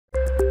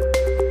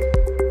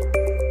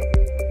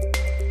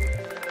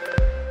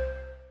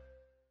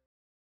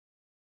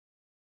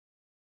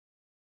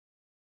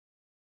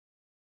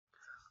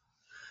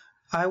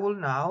I will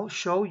now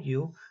show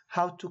you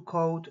how to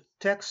code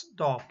text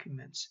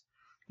documents.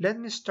 Let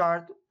me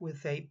start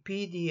with a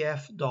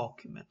PDF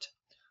document.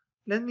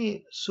 Let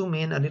me zoom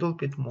in a little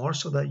bit more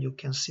so that you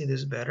can see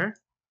this better.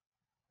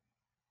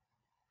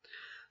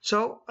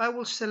 So I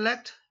will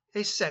select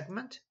a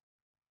segment.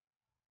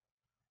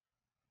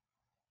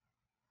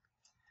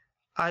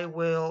 I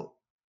will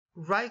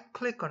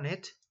right-click on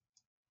it,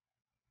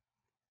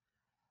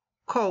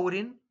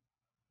 coding,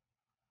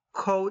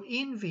 code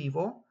in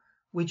Vivo,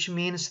 which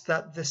means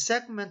that the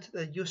segment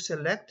that you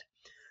select,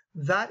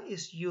 that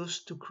is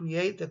used to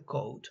create the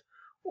code.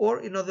 Or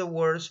in other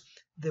words,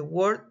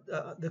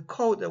 the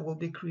code that will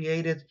be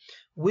created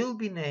will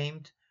be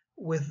named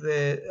with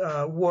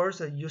the words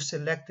that you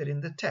selected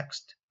in the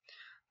text.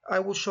 I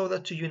will show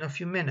that to you in a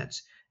few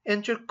minutes.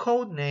 Enter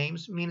code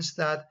names means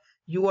that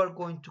you are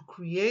going to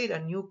create a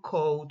new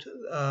code,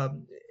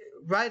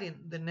 writing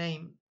the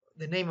name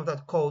of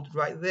that code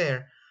right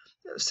there.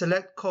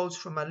 Select codes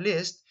from a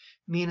list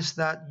means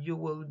that you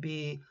will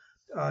be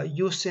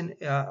using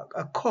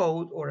a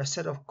code or a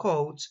set of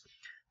codes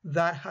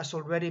that has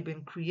already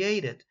been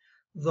created.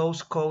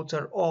 Those codes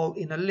are all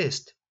in a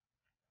list.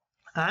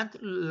 And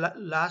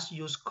last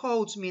use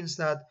codes means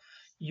that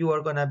you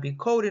are going to be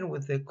coding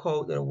with the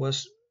code that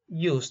was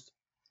used,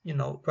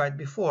 right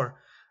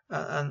before.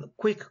 And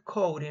quick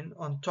coding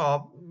on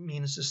top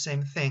means the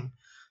same thing.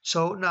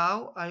 So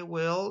now I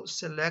will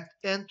select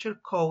enter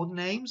code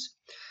names,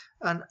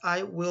 and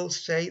I will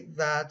say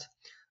that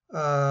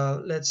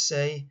let's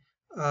say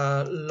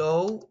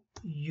low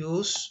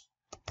use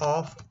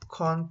of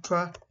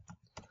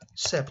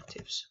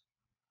contraceptives.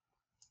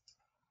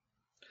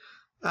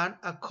 And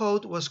a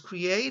code was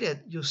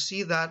created. You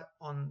see that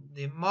on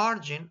the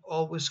margin,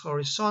 always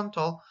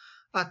horizontal,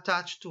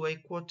 attached to a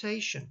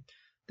quotation.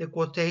 The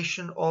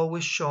quotation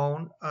always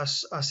shown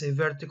as a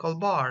vertical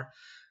bar.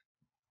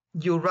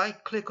 You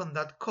right-click on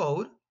that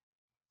code,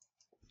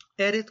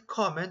 edit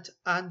comment,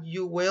 and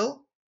you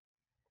will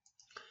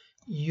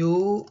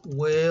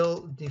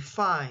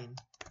define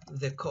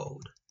the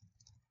code.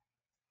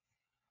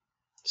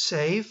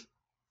 Save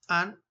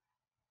and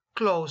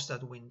close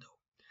that window.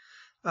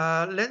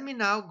 Let me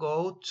now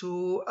go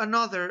to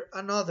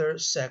another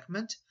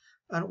segment,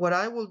 and what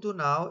I will do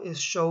now is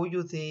show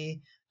you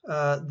the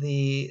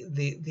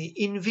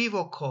in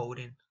vivo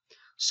coding.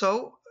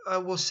 So I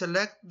will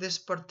select this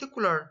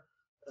particular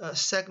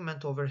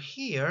segment over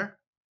here,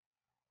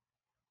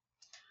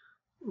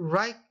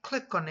 right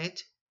click on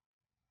it,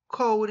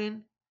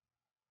 coding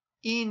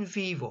in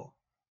vivo,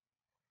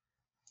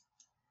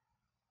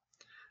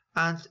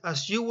 and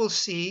as you will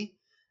see,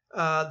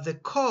 the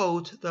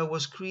code that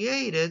was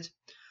created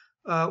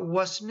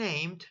was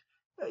named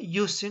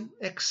using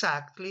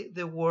exactly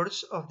the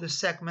words of the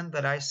segment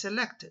that I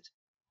selected.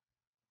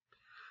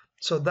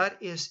 So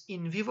that is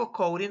in vivo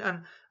coding,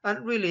 and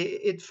really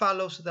it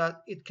follows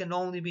that it can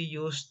only be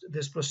used,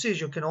 this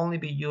procedure can only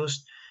be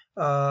used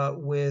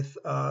with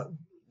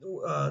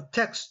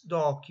text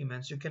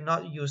documents. You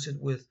cannot use it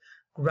with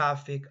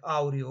graphic,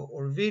 audio,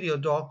 or video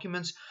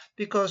documents,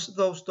 because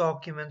those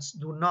documents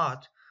do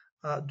not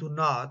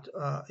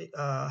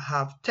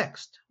have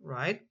text,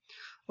 right?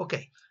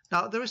 Okay.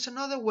 Now, there is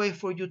another way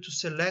for you to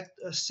select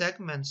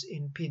segments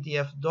in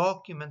PDF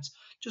documents.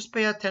 Just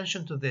pay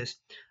attention to this.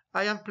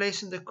 I am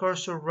placing the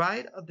cursor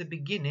right at the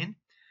beginning,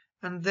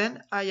 and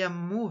then I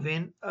am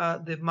moving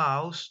the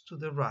mouse to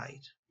the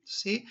right.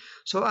 See?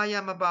 So I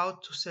am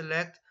about to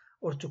select,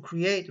 or to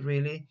create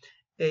really,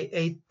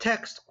 a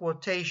text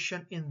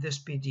quotation in this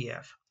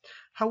PDF.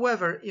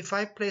 However, if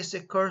I place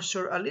the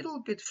cursor a little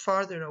bit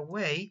farther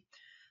away,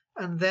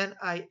 and then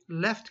I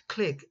left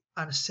click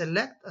and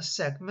select a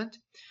segment,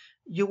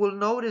 you will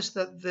notice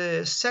that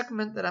the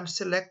segment that I'm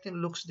selecting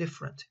looks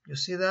different. You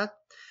see that?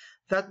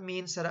 That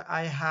means that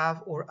I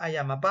have, or I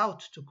am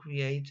about to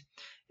create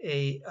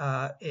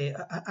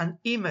an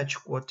image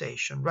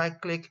quotation.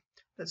 Right click,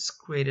 let's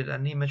create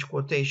an image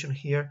quotation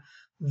here.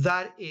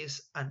 That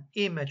is an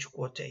image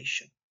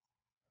quotation.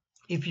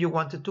 If you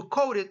wanted to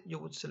code it, you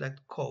would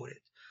select code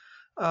it.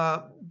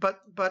 But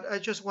I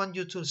just want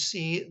you to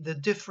see the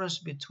difference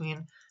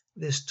between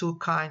these two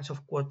kinds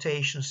of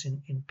quotations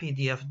in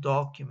PDF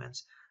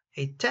documents.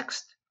 A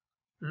text,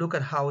 look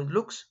at how it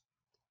looks,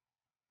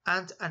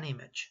 and an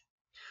image.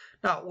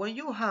 Now, when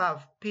you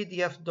have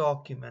PDF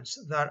documents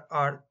that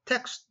are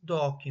text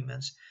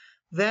documents,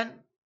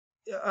 then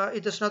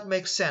it does not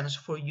make sense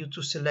for you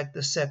to select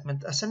the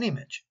segment as an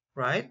image,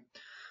 right?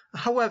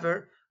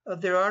 However,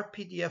 there are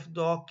PDF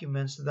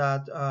documents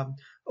that,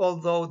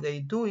 although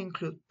they do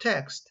include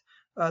text,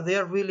 they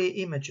are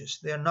really images.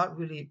 They are not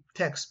really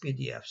text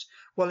PDFs.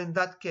 Well, in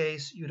that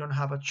case, you don't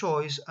have a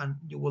choice, and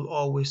you will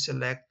always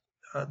select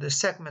the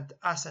segment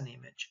as an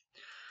image.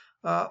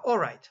 All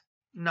right.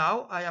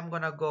 Now I am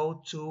going to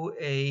go to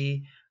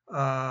a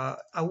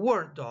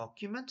Word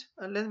document,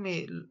 and let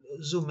me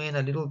zoom in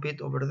a little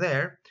bit over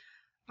there.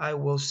 I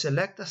will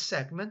select a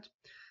segment,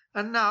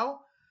 and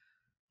now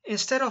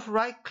instead of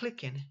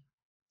right-clicking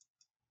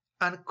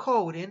and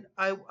coding,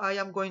 I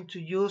am going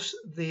to use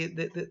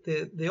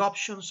the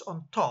options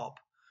on top.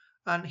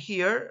 And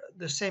here,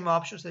 the same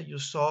options that you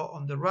saw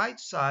on the right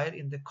side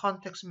in the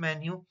context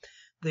menu,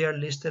 they are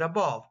listed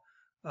above.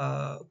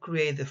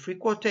 Create the free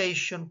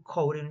quotation,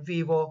 code in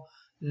Vivo,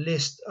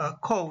 list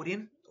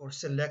coding, or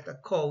select a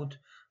code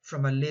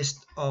from a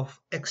list of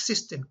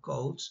existing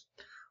codes.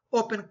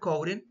 Open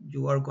coding,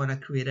 you are going to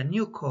create a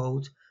new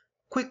code.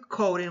 Quick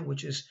coding,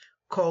 which is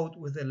code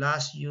with the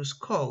last used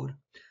code.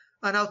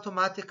 And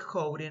automatic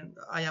coding,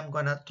 I am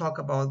going to talk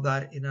about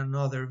that in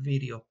another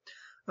video.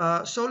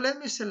 So let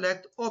me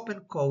select open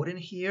coding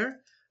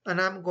here,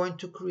 and I'm going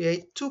to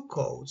create two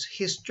codes: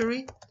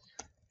 history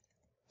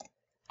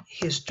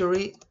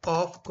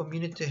of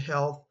community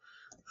health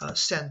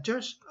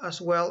centers, as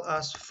well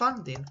as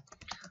funding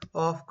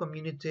of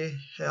community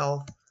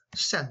health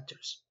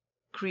centers.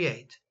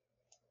 Create.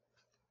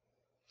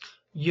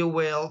 You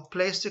will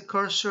place the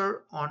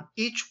cursor on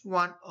each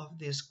one of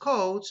these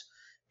codes,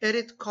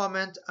 edit,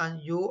 comment,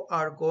 and you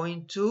are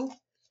going to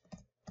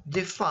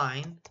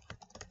define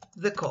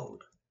the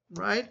code,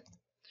 right?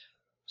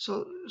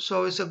 So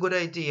it's a good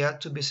idea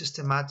to be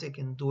systematic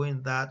in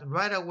doing that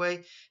right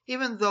away,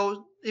 even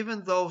though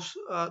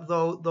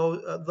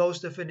those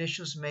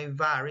definitions may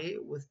vary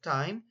with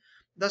time.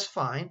 That's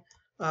fine,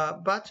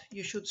 but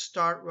you should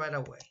start right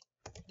away.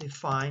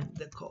 Define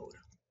the code.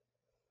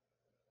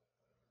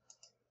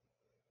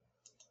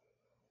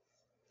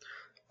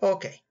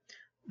 Okay,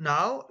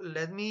 now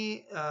let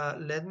me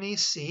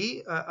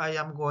see. I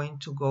am going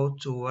to go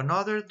to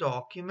another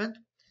document,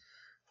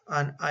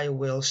 and I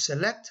will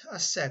select a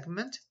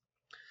segment,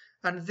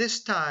 and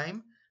this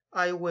time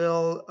I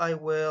will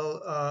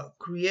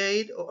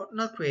create, or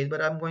not create,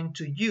 but I'm going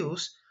to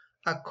use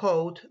a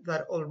code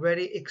that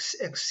already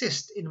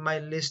exists in my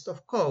list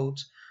of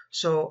codes.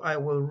 So I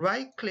will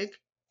right click,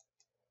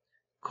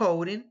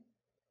 coding,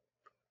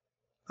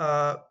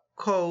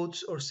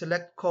 codes, or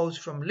select codes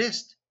from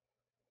list,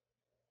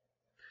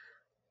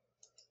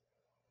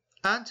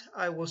 and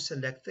I will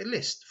select the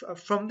list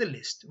from the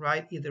list,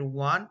 right? Either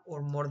one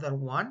or more than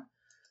one,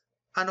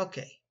 and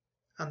OK.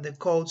 And the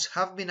codes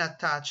have been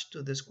attached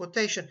to this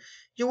quotation.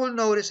 You will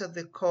notice that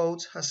the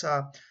codes has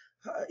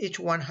each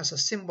one has a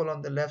symbol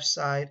on the left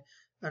side,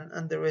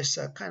 and there is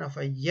a kind of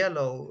a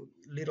yellow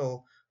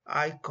little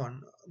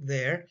icon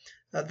there.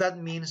 That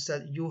means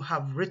that you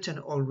have written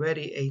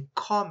already a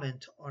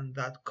comment on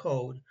that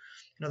code.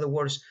 In other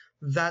words,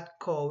 that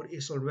code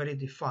is already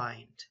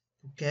defined.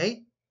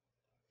 Okay.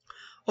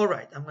 All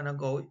right, I'm going to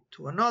go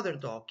to another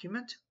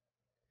document.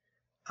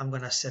 I'm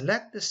going to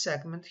select the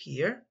segment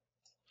here.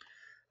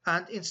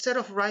 And instead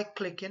of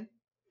right-clicking,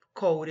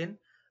 coding,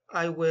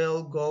 I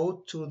will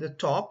go to the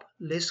top,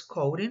 list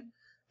coding,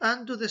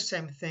 and do the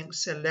same thing,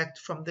 select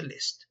from the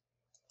list,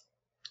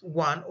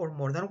 one or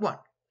more than one.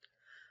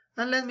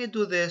 And let me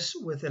do this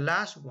with the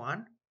last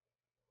one.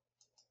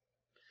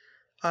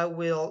 I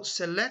will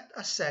select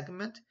a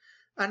segment,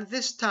 and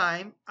this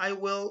time I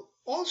will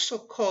also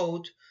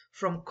code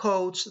from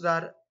codes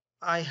that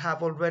I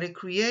have already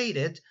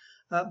created,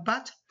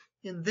 but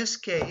in this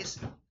case,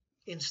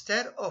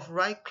 instead of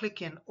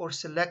right-clicking or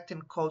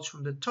selecting codes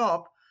from the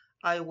top,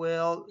 I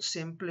will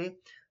simply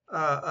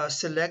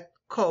select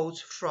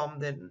codes from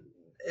the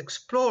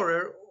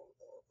Explorer,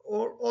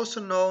 or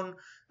also known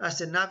as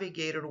the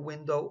Navigator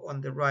window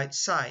on the right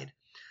side,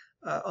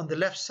 on the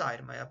left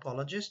side, my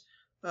apologies.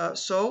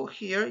 So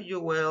here you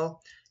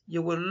will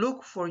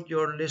look for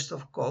your list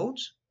of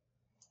codes,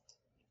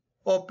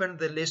 open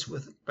the list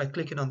by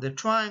clicking on the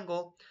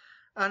triangle,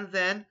 and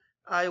then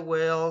I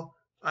will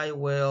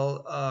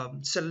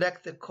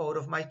select the code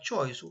of my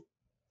choice,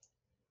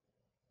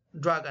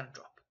 drag and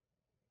drop,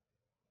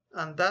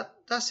 and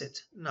that's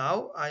it.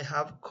 Now I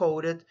have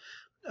coded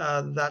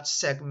that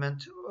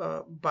segment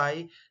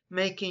by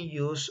making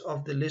use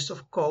of the list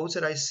of codes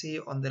that I see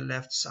on the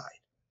left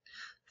side.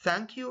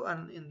 Thank you,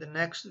 and in the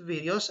next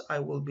videos I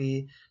will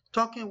be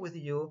talking with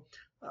you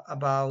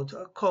about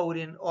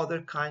coding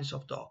other kinds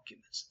of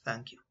documents.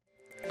 Thank you.